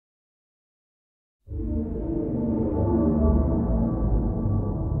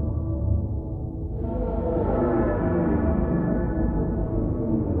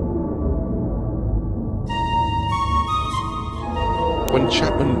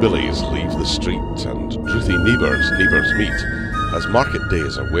Chapman billies leave the street, and drouthy neighbours meet, as market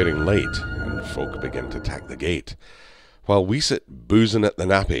days are wearing late, and folk begin to tack the gate, while we sit boozing at the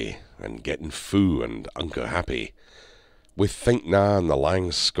nappy, and getting fou and unco happy. We think na on the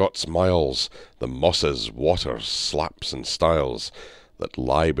lang Scots miles, the mosses, waters, slaps and stiles, that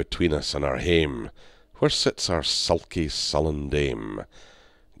lie between us and our hame, where sits our sulky, sullen dame,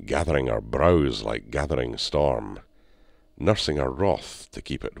 gathering our brows like gathering storm, nursing our wrath to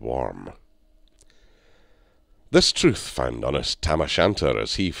keep it warm. This truth found honest Tam O'Shanter,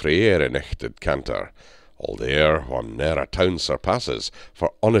 as he frae air nicht did canter, all the air whan ne'er a town surpasses,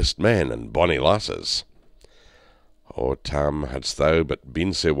 for honest men and bonny lasses. O Tam, hadst thou but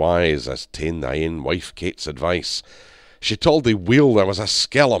been sae wise as ta'en thy ain wife Kate's advice, she told thee weel there was a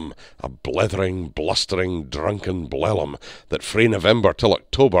skellum, a blethering, blustering, drunken blellum, that frae November till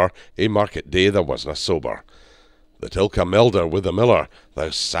October, ae market day there wasna sober. That ilka melder with the miller,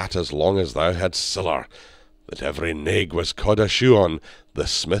 thou sat as long as thou had siller, that every naig was caught a shoe on, the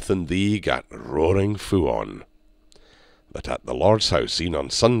smith and thee gat roaring fou on. That at the Lord's house, e'en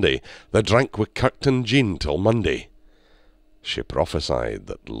on Sunday, thou drank wi' Kirkton Jean till Monday. She prophesied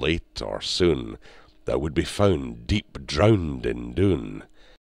that late or soon thou would be found deep drowned in Doon,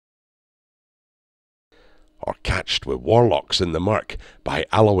 or catched wi' warlocks in the murk by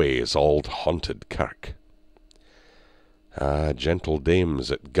Alloway's auld haunted kirk. Ah, gentle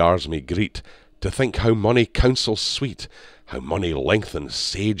dames, it gars me greet to think how mony counsels sweet, how mony lengthened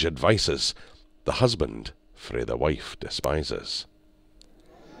sage advices, the husband frae the wife despises.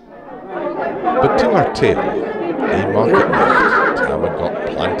 But to our tale, ae market night, Tam had got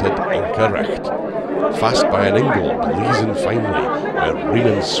planted anchor recht, fast by an ingle bleezing finely, where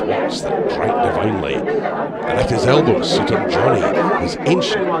reeling swats that drank divinely, and at his elbow suitor Johnny, his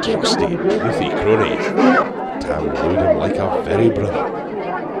ancient, trusty, truthy crony. Tam wooed him like a very brother.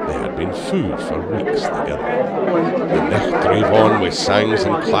 They had been fou for weeks together. The nicht drave on with sangs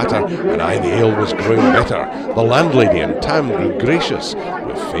and clatter, and aye the ale was growing better. The landlady and Tam grew gracious,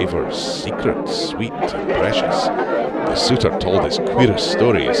 with favours secret, sweet and precious. The suitor told his queerest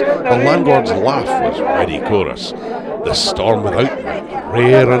stories, the landlord's laugh was ready chorus. The storm without went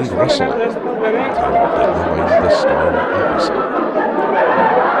rare and rustle, Tam didn't mind the storm a whistle.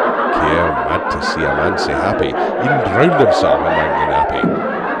 Care mad to see a man sae happy, e'en drowned himself among the nappy.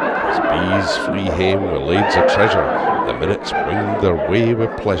 His bees flee hame wi' lades of treasure, the minutes winged their way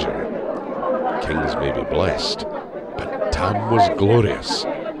with pleasure. Kings may be blessed, but Tam was glorious,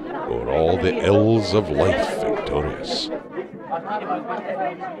 o'er all the ills of life victorious.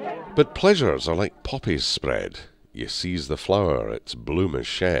 But pleasures are like poppies spread, ye seize the flower, its bloom is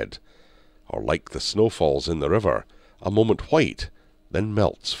shed, or like the snowfalls in the river, a moment white, then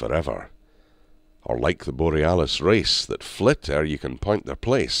melts forever, or like the borealis race that flit ere ye can point their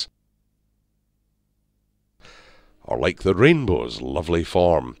place, or like the rainbow's lovely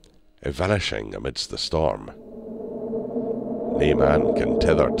form, evanishing amidst the storm. Nae man can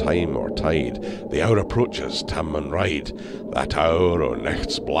tether time or tide, the hour approaches, Tam maun ride, that hour o'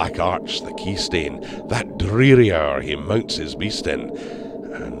 nicht's black arch, the keystane, that dreary hour he mounts his beast in,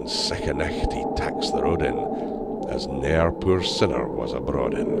 and sic a nicht he tacks the road in, as ne'er poor sinner was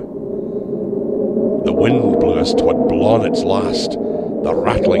abroad in. The wind blew as 'twad blawn its last, the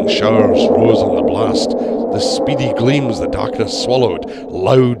rattling showers rose on the blast, the speedy gleams the darkness swallowed,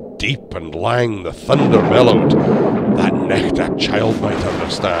 loud, deep and lang the thunder bellowed. That nicht a child might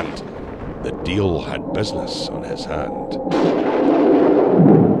understand, the deil had business on his hand.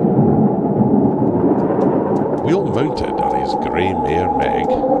 Wheel mounted on his grey mare Meg,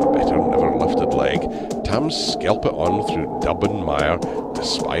 a better never lifted leg, Tam skelpit on through dub and mire,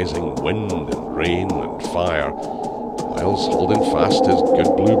 despising wind and rain and fire, whilst holding fast his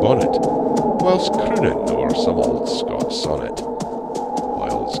good blue bonnet, whilst crooning o'er some old Scots sonnet,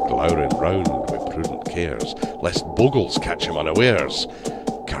 whilst glowering round with prudent cares, lest bogles catch him unawares.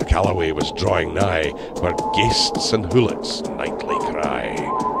 Kirk Alloway was drawing nigh, where ghaists and hoolits nightly cry.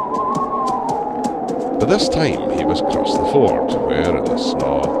 By this time he was crossed the ford, where in the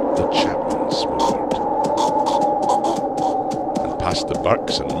snaw the chapman smored, and past the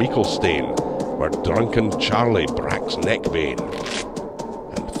birks and Meeklestane, where drunken Charlie bracks neckbane,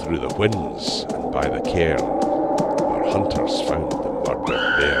 and through the whins and by the cairn, where hunters found the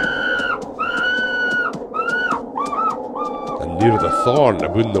murdered bear. And near the thorn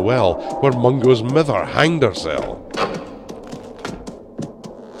aboon the well, where Mungo's mither hanged hersel,